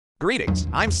Greetings,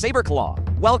 I'm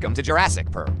Saberclaw. Welcome to Jurassic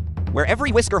Purr, where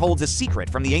every whisker holds a secret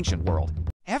from the ancient world.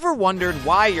 Ever wondered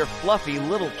why your fluffy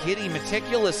little kitty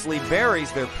meticulously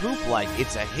buries their poop like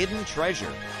it's a hidden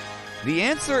treasure? The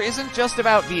answer isn't just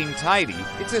about being tidy,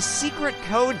 it's a secret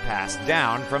code passed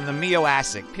down from the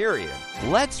Meowassic period.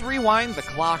 Let's rewind the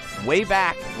clock way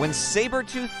back when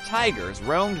saber-toothed tigers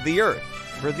roamed the earth.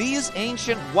 For these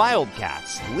ancient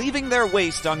wildcats, leaving their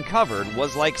waste uncovered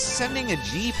was like sending a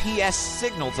GPS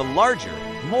signal to larger,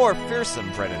 more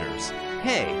fearsome predators.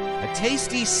 Hey, a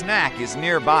tasty snack is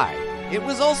nearby. It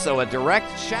was also a direct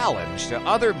challenge to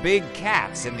other big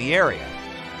cats in the area.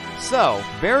 So,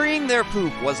 burying their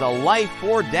poop was a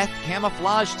life-or-death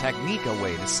camouflage technique, a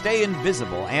way to stay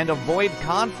invisible and avoid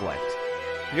conflict.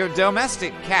 Your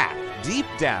domestic cat, deep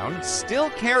down, still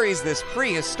carries this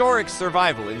prehistoric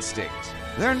survival instinct.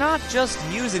 They're not just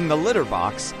using the litter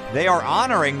box, they are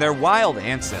honoring their wild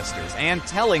ancestors and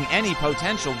telling any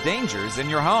potential dangers in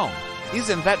your home.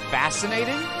 Isn't that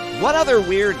fascinating? What other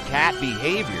weird cat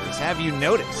behaviors have you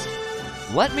noticed?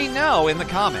 Let me know in the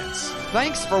comments.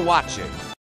 Thanks for watching.